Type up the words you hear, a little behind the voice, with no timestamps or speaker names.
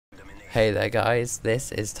Hey there guys,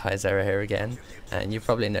 this is Tyzera here again, and you've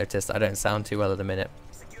probably noticed I don't sound too well at the minute.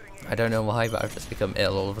 I don't know why, but I've just become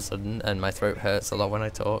ill all of a sudden, and my throat hurts a lot when I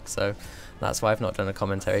talk, so that's why I've not done a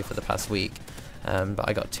commentary for the past week. But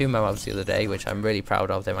I got 2 moabs the other day, which I'm really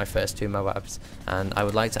proud of. They're my first 2 moabs, and I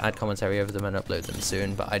would like to add commentary over them and upload them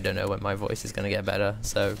soon, but I don't know when my voice is going to get better.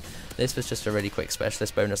 So this was just a really quick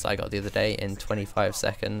specialist bonus I got the other day in 25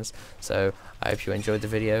 seconds, so I hope you enjoyed the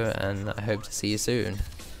video, and I hope to see you soon.